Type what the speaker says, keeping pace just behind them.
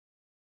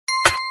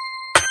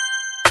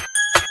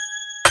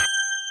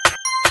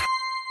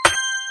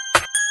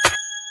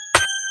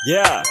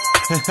Yeah.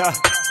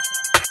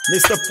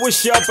 Mr.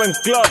 Push Up and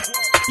Club.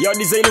 Yo,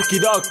 this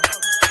ain't Dogg.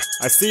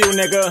 I see you,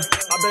 nigga.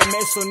 Abel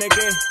Meso,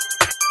 nigga.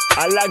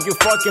 I like you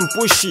fucking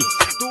pushy.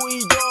 Tu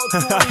y yo,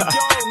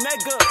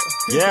 nigga.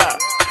 Yeah.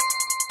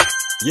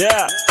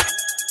 Yeah.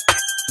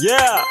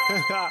 Yeah.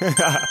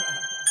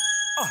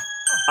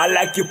 I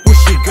like you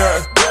pushy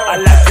girl. I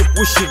like you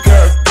pushy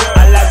girl.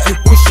 I like you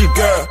pushy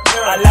girl.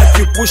 I like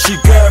you pushy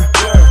girl.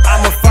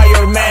 I'm a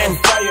fireman.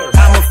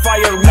 I'm a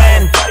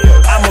fireman.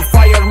 I'm a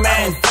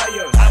fireman.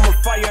 I'm a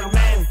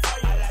fireman.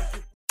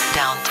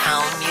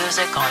 Downtown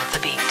music on the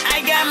beat.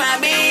 I got my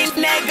beat,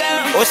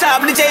 nigga. What's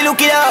up, DJ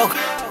Dogg?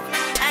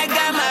 I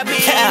got my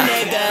beat,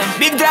 nigga.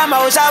 Big drama,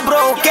 what's up,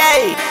 bro?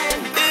 Okay.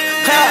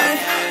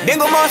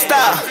 Dengo monster.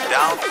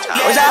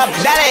 What's up,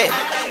 dale?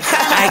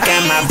 I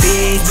got my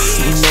beat,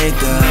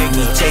 nigga.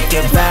 Check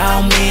it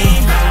about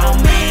me.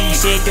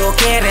 Si tú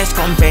quieres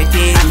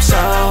competir, I'm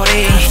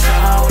sorry.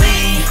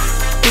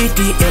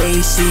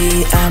 PTAC,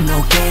 I'm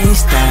a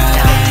gangsta.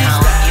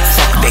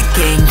 Fuck the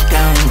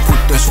kingdom,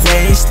 putos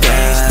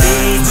wasted.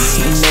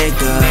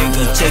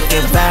 Nigga, check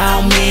it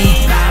about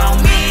me.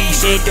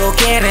 Si tú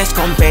quieres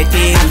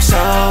competir, I'm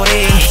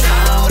sorry.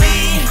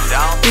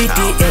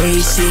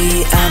 PTAC,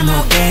 I'm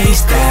a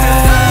gangsta.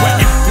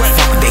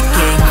 Fuck the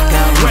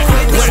kingdom,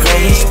 putos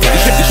wasted.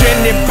 Je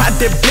n'ai pas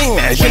de bling,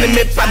 je ne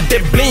mets pas de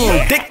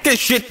bling. Dès que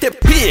je te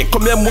pille,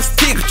 comme un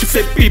moustique, tu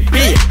fais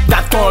pipi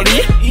dans ton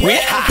lit. Oui,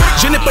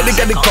 je n'ai pas de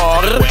gars de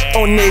corps,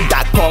 on est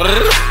d'accord.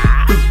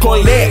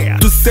 Coller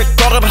tous ces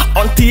cordes,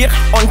 on tire,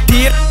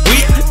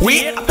 oui,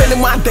 oui.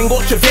 Appelle-moi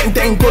Dengo, je viens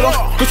d'Engolo.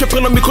 Quand je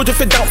prends le micro, je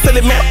fais danser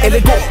les mains et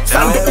les go.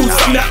 Sam de ou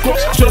Sam Merco,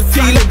 je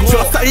oscille, je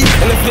saillis,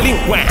 et le feeling,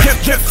 ouais.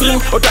 Je frime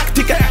aux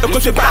tactiques, et quand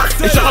je pars,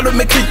 et j'arrête de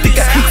mes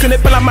critiques. Ce n'est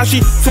pas la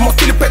magie, c'est mon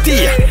style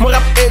petit. Mon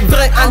rap est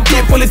vrai,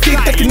 entier,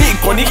 politique,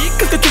 technique, chronique.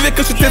 Qu'est-ce que tu veux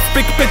que je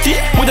t'explique, petit?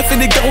 Moi je fais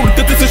des garoules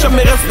que tu sais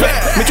jamais respect.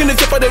 Mais tu ne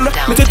sais pas de l'eau,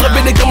 mais tu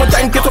trouvé des grandes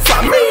montagnes qui te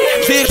famille.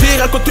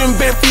 J'ai raconté une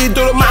belle fille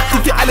de l'Oma,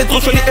 qui elle est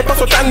trop jolie et pas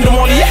sautanne de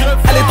mon lit.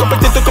 Elle est trop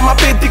petite comme un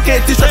petit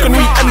Katie. Chaque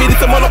nuit à midi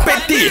c'est mon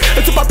appétit.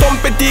 Et c'est pas ton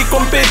petit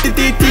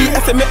compétititi.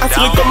 Elle s'est mis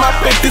assurée comme un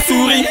petit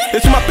souris. Et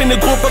tu m'appelles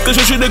gros parce que je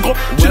joue de gros.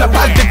 Tu n'as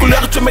pas de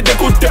couleur, tu me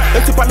dégoûtes.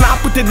 Et c'est pas là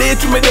pour t'aider,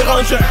 tu me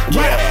déranges.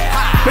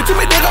 Mais tu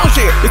me déranges.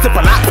 Et c'est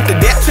pas là pour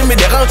t'aider, tu me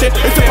déranges. Et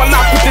c'est pas là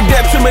pour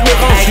t'aider, tu me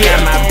déranges. I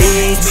got my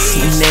beats,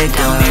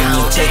 nigga.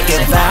 Check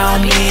it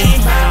about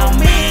me.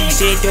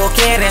 Si tú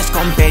quieres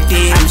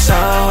competir, I'm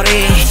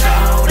sorry.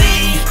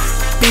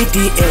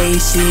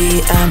 PTAC,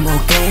 I'm a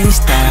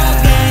gangsta.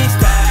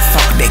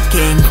 Fuck the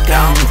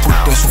kingdom,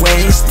 putos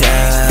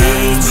wasted.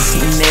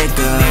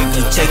 Nigga,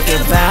 check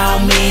it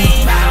about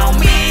me.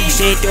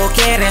 Si tú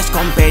quieres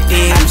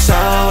competir, I'm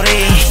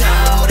sorry.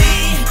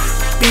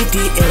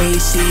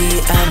 PTAC,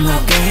 I'm a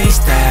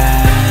gangsta.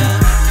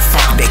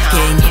 Fuck the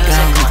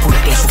kingdom,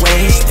 putos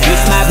wasted.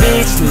 Use my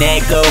bitch,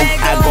 nego.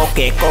 Hago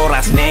que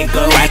corras,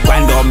 nego.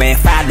 Cuando me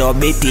fado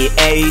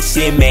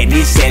BTAC me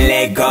dice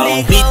Lego.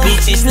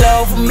 Bitches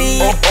love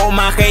me. Oh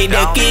my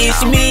hater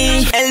kiss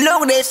me. El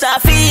log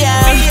desafía.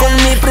 Con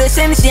mi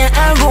presencia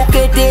hago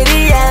que te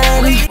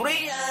rían.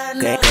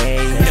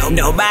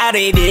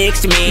 Nobody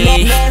dicks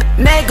me.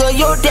 Nego,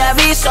 yo te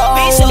aviso.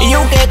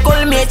 Yo que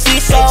con mi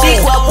hechizo.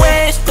 Sigo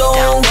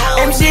apuesto.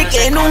 MC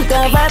que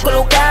nunca va a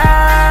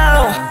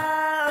colocar.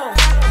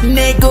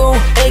 Nego,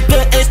 es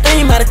que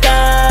estoy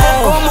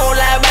marcado como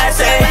la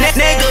base.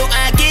 Nego,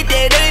 aquí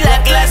te doy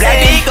la clase.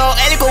 Practico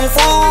el kung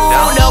fu.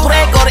 Dogg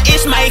record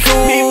is my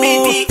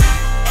hood.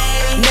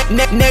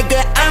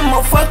 Nigga, I'm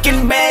a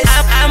fucking best.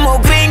 I'm a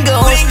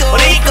gringo, rico.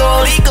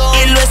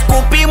 Y lo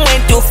escupimos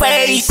en tu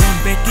face.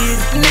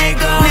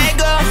 Nego,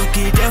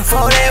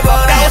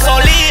 forever. Causo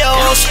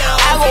líos,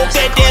 hago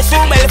que te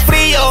sube el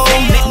frío.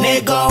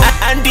 Nego,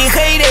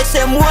 anti-hate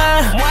c'est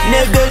moi.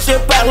 Nego, je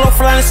parle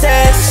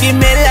français. Si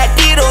me la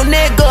tiro,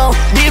 nego,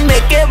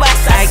 dime qué vas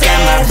a hacer. I got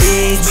my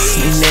bitch,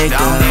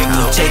 nego.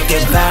 Check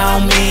it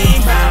about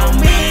me.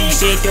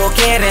 Si tú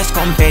quieres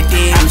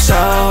competir, I'm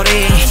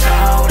sorry.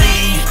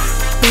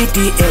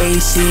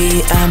 PTAC,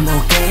 I'm a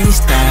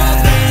gangsta.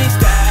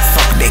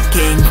 Fuck the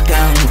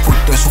kingdom,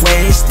 putos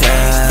wasted.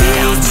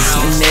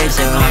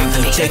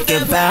 Nigga, check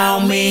it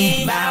about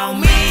me.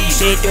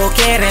 Si tú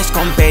quieres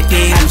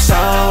competir, I'm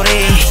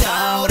sorry.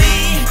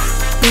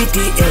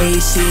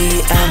 PTAC,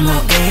 I'm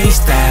a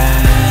gangsta.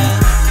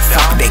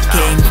 Fuck the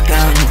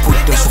kingdom,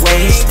 putos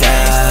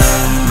wasted.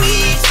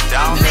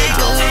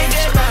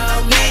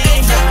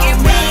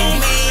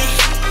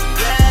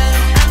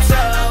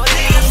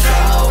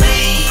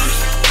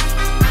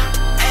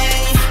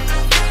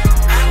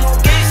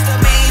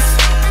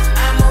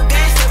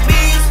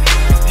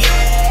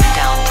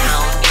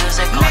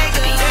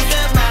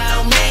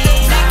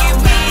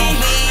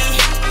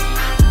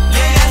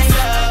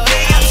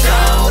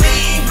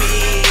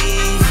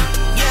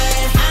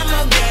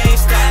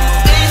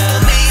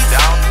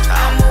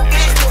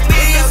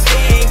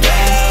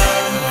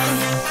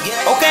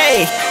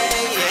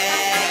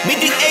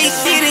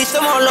 BTAC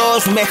somos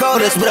los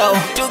mejores, bro.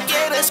 Tú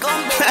quieres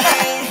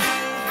competir.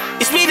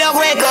 It's me, Dogg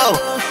record.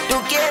 Tú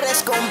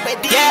quieres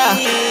competir. Yeah.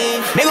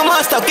 Dengo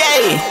monster,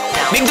 okay.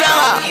 Big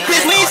drama.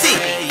 Chris Weezy.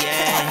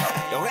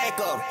 Dogg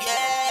record.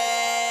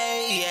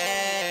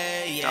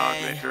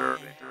 Dogg maker.